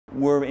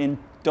We're in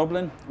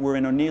Dublin. We're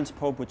in O'Neill's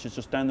pub, which is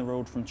just down the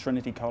road from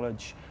Trinity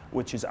College,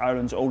 which is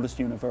Ireland's oldest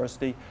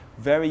university.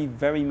 Very,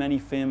 very many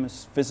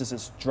famous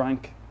physicists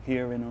drank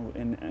here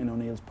in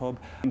O'Neill's pub,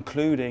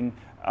 including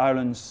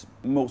Ireland's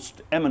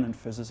most eminent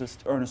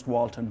physicist, Ernest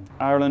Walton.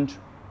 Ireland,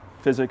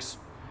 physics,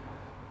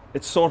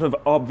 it's sort of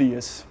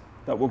obvious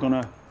that we're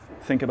going to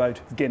think about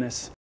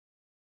Guinness.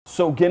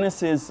 So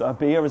Guinness is a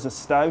beer, is a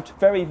stout,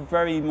 very,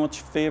 very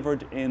much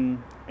favoured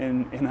in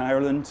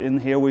Ireland. In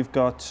here we've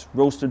got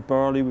roasted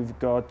barley, we've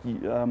got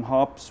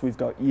hops, we've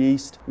got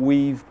yeast,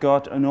 we've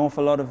got an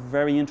awful lot of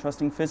very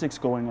interesting physics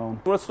going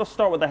on. So let's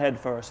start with the head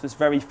first, this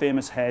very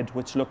famous head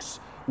which looks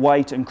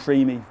white and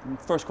creamy.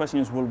 First question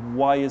is, well,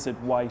 why is it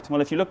white?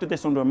 Well, if you looked at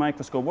this under a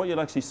microscope, what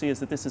you'll actually see is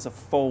that this is a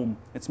foam.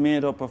 It's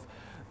made up of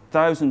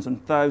thousands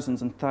and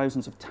thousands and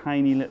thousands of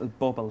tiny little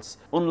bubbles.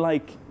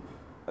 Unlike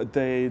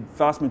the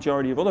vast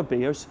majority of other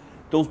beers,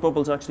 those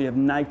bubbles actually have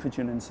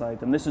nitrogen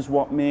inside them. This is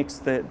what makes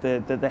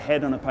the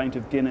head on a pint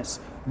of Guinness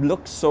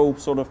look so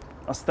sort of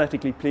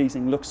aesthetically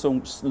pleasing, looks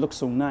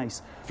so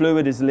nice.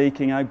 Fluid is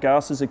leaking out,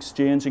 gas is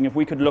exchanging. If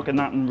we could look at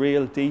that in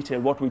real detail,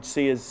 what we'd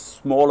see is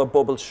smaller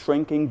bubbles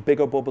shrinking,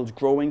 bigger bubbles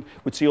growing.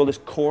 We'd see all this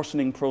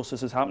coarsening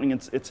processes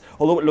happening.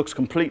 Although it looks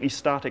completely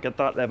static at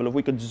that level, if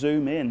we could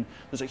zoom in,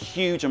 there's a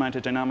huge amount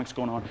of dynamics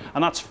going on.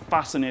 And that's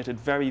fascinated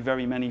very,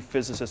 very many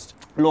physicists.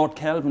 Lord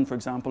Kelvin, for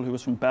example, who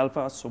was from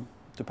Belfast, so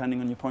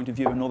depending on your point of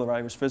view, another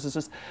Irish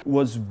physicist,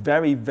 was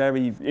very,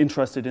 very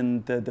interested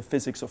in the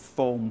physics of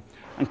foam.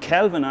 And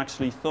Kelvin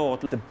actually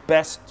thought the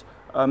best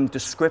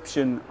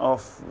description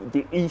of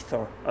the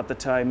ether at the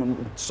time,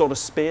 and sort of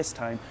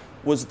space-time,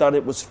 was that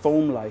it was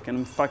foam-like. And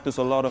in fact, there's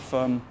a lot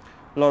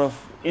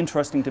of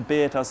interesting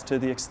debate as to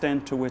the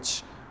extent to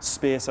which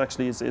space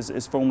actually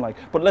is foam-like.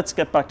 But let's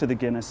get back to the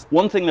Guinness.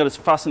 One thing that has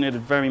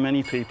fascinated very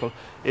many people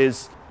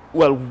is,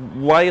 well,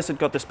 why has it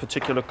got this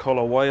particular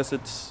colour? Why is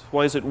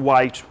it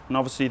white? And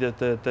obviously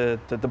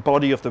the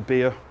body of the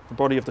beer, the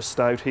body of the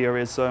stout here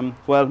is,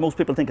 well, most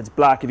people think it's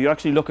black. If you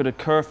actually look at it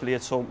carefully,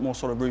 it's more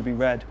sort of ruby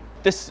red.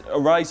 This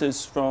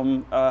arises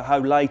from how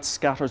light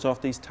scatters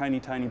off these tiny,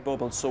 tiny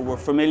bubbles. So we're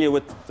familiar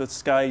with the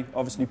sky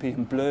obviously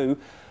being blue,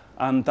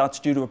 and that's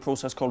due to a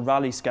process called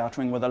Rayleigh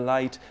scattering, where the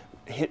light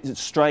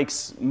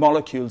strikes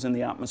molecules in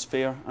the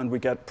atmosphere and we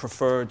get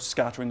preferred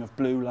scattering of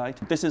blue light.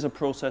 This is a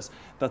process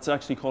that's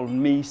actually called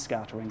Mie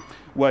scattering,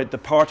 where the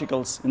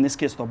particles, in this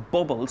case the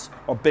bubbles,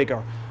 are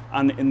bigger.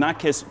 And in that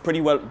case,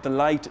 pretty well, the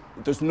light,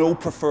 there's no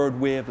preferred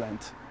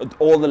wavelength.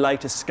 All the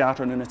light is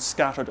scattered, and it's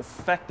scattered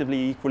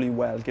effectively equally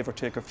well, give or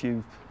take a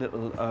few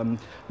little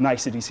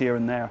niceties here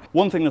and there.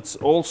 One thing that's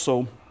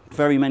also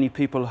very many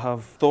people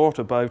have thought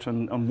about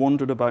and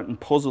wondered about and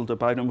puzzled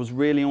about, and was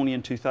really only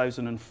in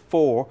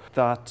 2004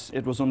 that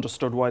it was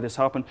understood why this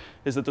happened,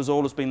 is that there's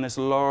always been this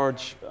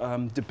large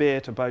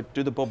debate about,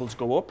 do the bubbles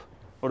go up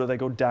or do they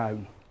go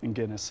down in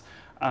Guinness?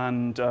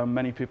 And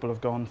many people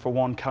have gone for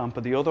one camp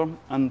or the other,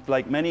 and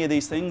like many of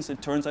these things, it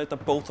turns out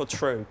that both are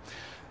true.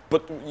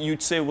 But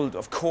you'd say, well,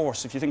 of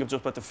course, if you think of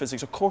just about the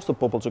physics, of course the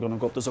bubbles are going to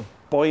go up. There's a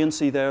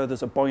buoyancy there,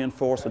 there's a buoyant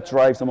force that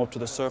drives them up to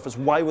the surface.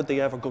 Why would they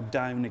ever go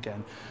down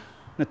again?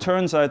 And it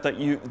turns out that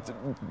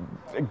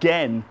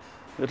again,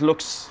 it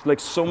looks like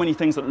so many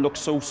things that look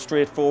so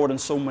straightforward and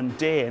so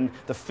mundane.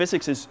 The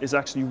physics is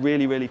actually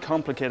really, really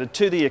complicated,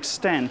 to the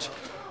extent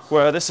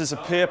where this is a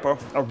paper,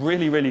 a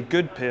really, really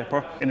good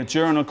paper, in a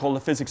journal called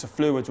The Physics of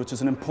Fluids, which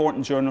is an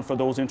important journal for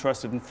those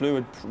interested in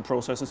fluid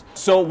processes.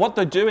 So what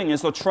they're doing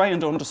is they're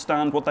trying to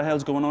understand what the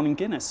hell's going on in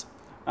Guinness.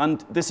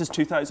 And this is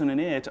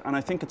 2008, and I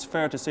think it's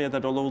fair to say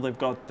that although they've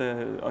got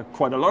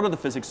quite a lot of the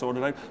physics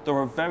sorted out, there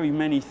are very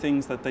many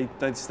things that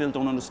they still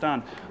don't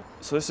understand.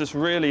 So this is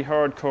really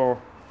hardcore,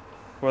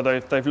 where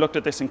they've looked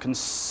at this in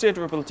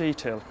considerable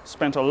detail,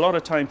 spent a lot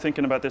of time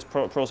thinking about this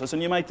process.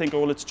 And you might think,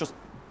 oh, well, it's just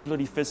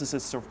bloody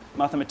physicists or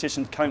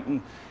mathematicians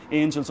counting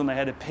angels on the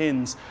head of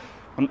pins.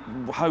 And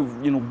how,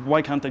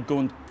 why can't they go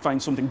and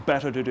find something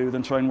better to do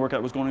than try and work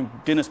out what's going on in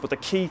Guinness? But the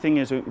key thing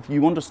is, if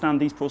you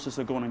understand these processes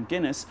that are going on in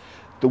Guinness,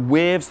 the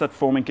waves that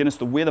form in Guinness,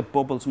 the way the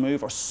bubbles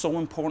move, are so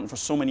important for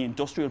so many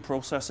industrial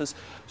processes,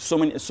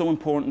 so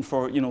important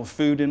for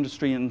food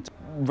industry and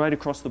right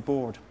across the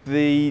board.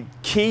 The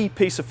key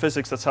piece of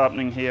physics that's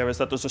happening here is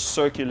that there's a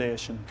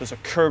circulation, there's a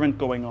current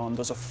going on,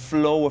 there's a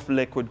flow of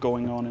liquid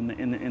going on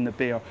in the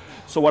beer.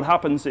 So what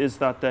happens is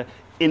that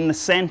in the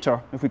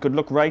centre, if we could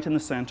look right in the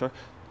centre,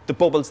 the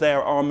bubbles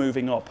there are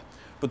moving up,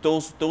 but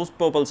those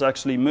bubbles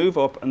actually move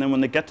up, and then when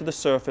they get to the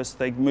surface,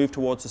 they move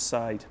towards the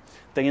side.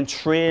 They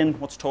entrain,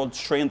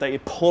 they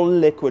pull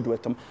liquid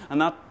with them, and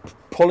that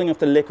pulling of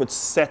the liquid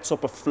sets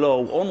up a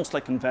flow, almost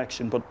like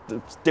convection, but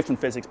it's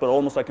different physics, but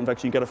almost like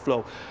convection, you get a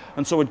flow.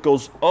 And so it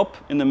goes up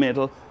in the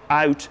middle,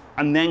 out,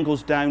 and then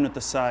goes down at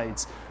the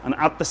sides. And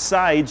at the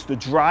sides, the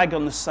drag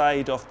on the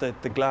side of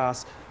the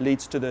glass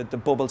leads to the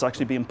bubbles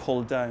actually being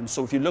pulled down.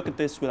 So if you look at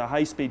this with a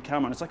high-speed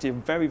camera, and it's actually a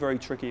very, very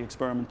tricky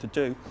experiment to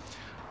do,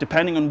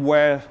 depending on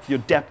where your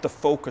depth of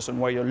focus and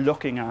where you're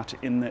looking at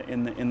in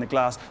the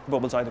glass, the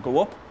bubbles either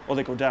go up or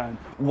they go down.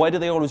 Why do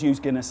they always use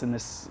Guinness in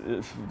this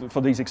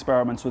for these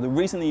experiments? Well, the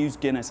reason they use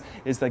Guinness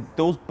is that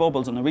those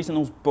bubbles, and the reason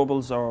those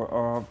bubbles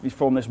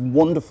form this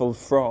wonderful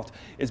froth,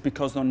 is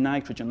because they're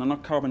nitrogen. They're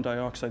not carbon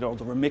dioxide, or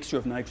they're a mixture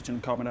of nitrogen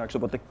and carbon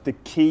dioxide, but the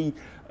key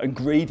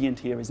ingredient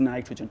here is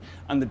nitrogen,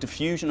 and the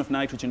diffusion of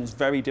nitrogen is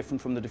very different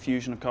from the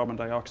diffusion of carbon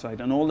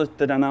dioxide, and all the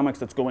dynamics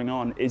that's going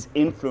on is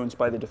influenced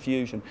by the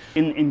diffusion.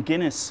 In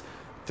Guinness,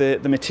 the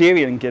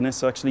material in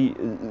Guinness actually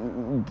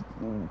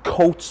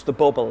coats the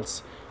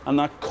bubbles, and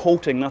that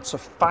coating, that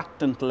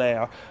surfactant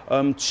layer,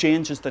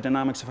 changes the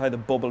dynamics of how the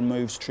bubble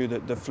moves through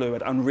the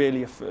fluid and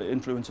really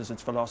influences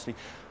its velocity.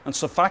 And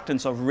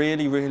surfactants are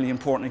really, really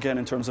important again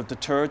in terms of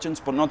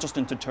detergents, but not just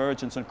in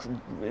detergents,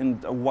 in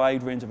a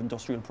wide range of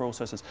industrial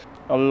processes.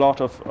 A lot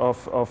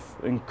of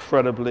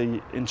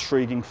incredibly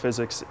intriguing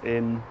physics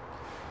in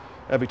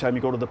every time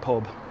you go to the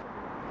pub.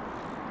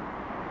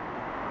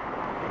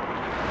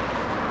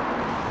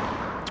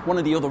 One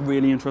of the other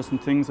really interesting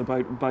things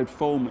about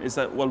foam is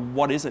that, well,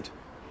 what is it?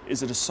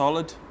 Is it a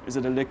solid? Is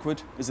it a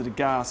liquid? Is it a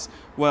gas?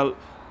 Well,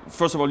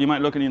 first of all, you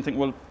might look at it and think,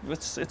 well,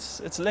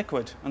 it's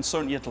liquid, and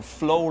certainly it'll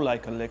flow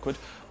like a liquid,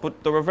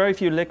 but there are very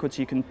few liquids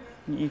you can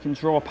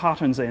draw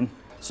patterns in.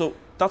 So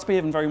that's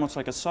behaving very much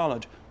like a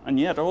solid. And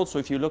yet also,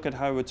 if you look at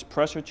how its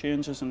pressure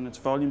changes and its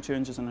volume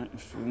changes, and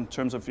in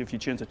terms of if you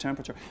change the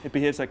temperature, it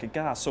behaves like a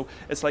gas. So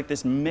it's like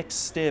this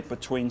mixed state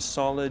between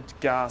solid,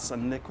 gas,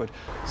 and liquid.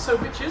 So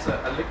which is it?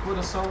 A liquid,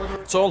 a solid, or?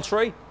 It's all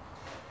three.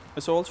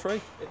 It's all three.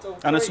 It's all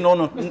three. And it's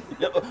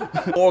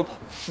all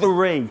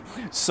three.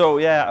 So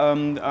yeah,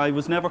 I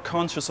was never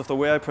conscious of the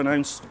way I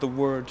pronounced the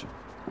word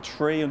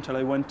tree until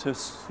I went to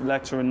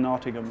lecture in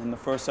Nottingham, and the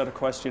first set of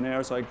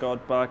questionnaires I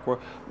got back were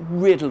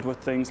riddled with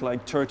things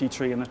like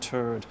 33 and a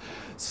third.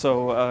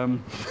 So,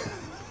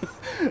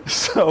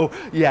 so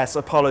yes,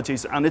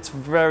 apologies. And it's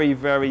very,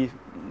 very,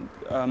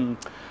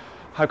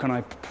 how can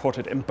I put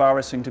it,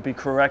 embarrassing to be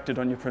corrected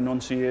on your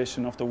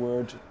pronunciation of the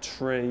word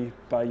tree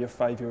by your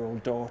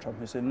 5-year-old daughter.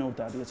 They say, no,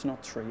 Daddy, it's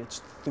not tree,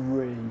 it's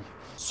three.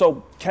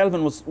 So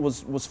Kelvin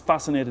was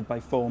fascinated by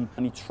foam,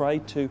 and he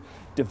tried to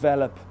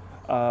develop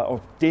or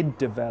did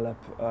develop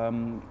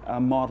a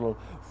model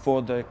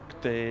for the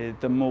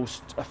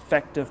most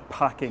effective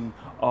packing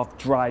of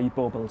dry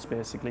bubbles,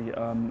 basically,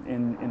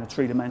 in a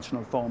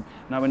three-dimensional foam.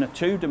 Now, in a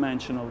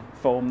two-dimensional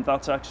foam,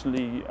 that's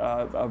actually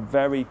a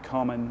very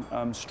common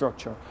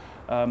structure,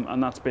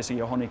 and that's basically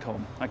a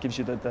honeycomb. That gives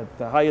you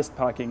the highest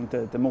packing,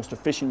 the most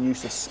efficient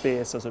use of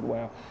space, as it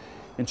were.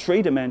 In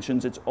 3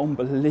 dimensions, it's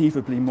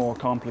unbelievably more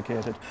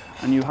complicated,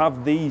 and you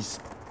have these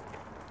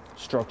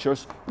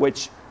structures,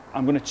 which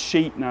I'm going to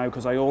cheat now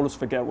because I always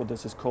forget what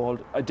this is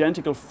called.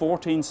 Identical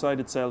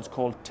 14-sided cells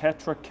called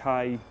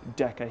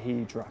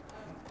tetrachidecahedra.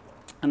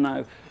 And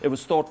now, it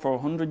was thought for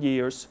 100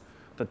 years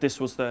that this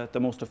was the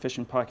most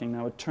efficient packing.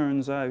 Now, it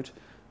turns out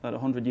that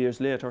 100 years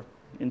later,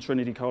 in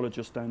Trinity College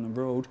just down the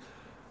road,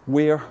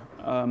 Weir,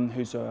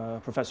 who's a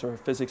professor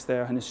of physics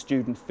there, and his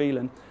student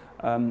Phelan,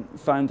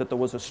 found that there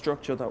was a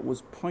structure that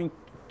was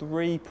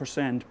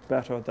 0.3%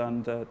 better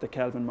than the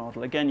Kelvin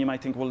model. Again, you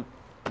might think, well,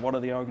 what are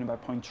they arguing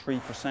about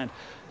 0.3%?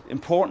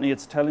 Importantly,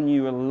 it's telling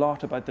you a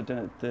lot about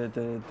the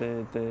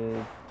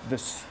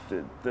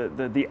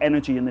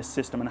energy in this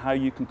system and how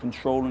you can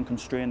control and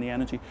constrain the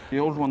energy. The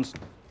old one's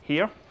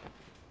here,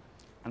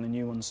 and the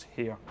new one's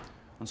here.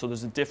 And so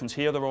there's a difference.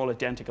 Here they're all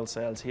identical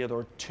cells. Here there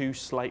are 2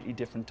 slightly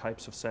different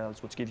types of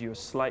cells, which give you a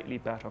slightly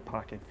better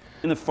packing.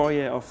 In the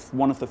foyer of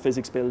one of the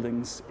physics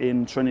buildings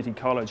in Trinity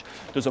College,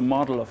 there's a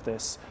model of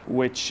this,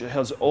 which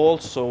has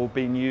also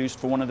been used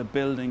for one of the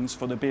buildings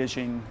for the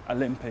Beijing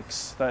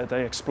Olympics.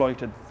 They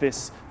exploited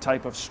this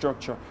type of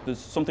structure. There's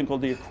something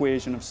called the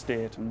equation of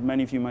state, and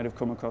many of you might have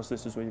come across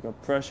this, is where you've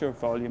got pressure,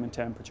 volume, and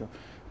temperature.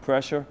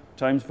 Pressure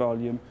times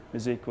volume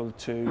is equal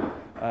to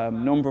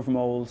number of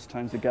moles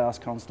times the gas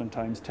constant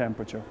times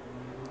temperature.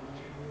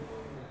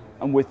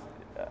 And with,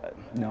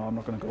 no, I'm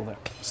not going to go there.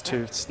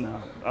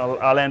 No,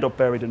 I'll end up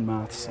buried in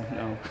maths.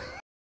 No.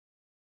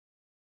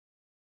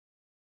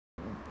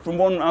 From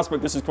one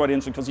aspect, this is quite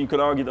interesting because you could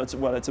argue that,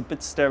 well, it's a bit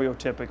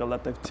stereotypical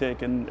that they've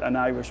taken an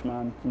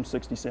Irishman from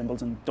 60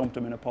 Symbols and dumped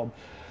him in a pub.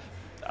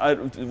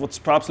 What's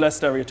perhaps less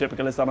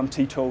stereotypical is that I'm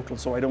teetotal,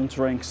 so I don't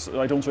drink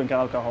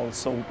alcohol,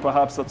 so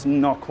perhaps that's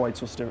not quite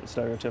so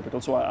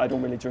stereotypical, so I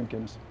don't really drink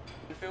Guinness.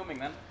 You're filming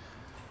then?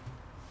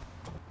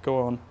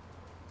 Go on.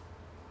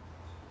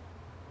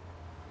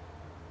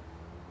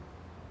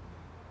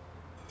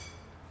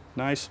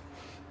 Nice.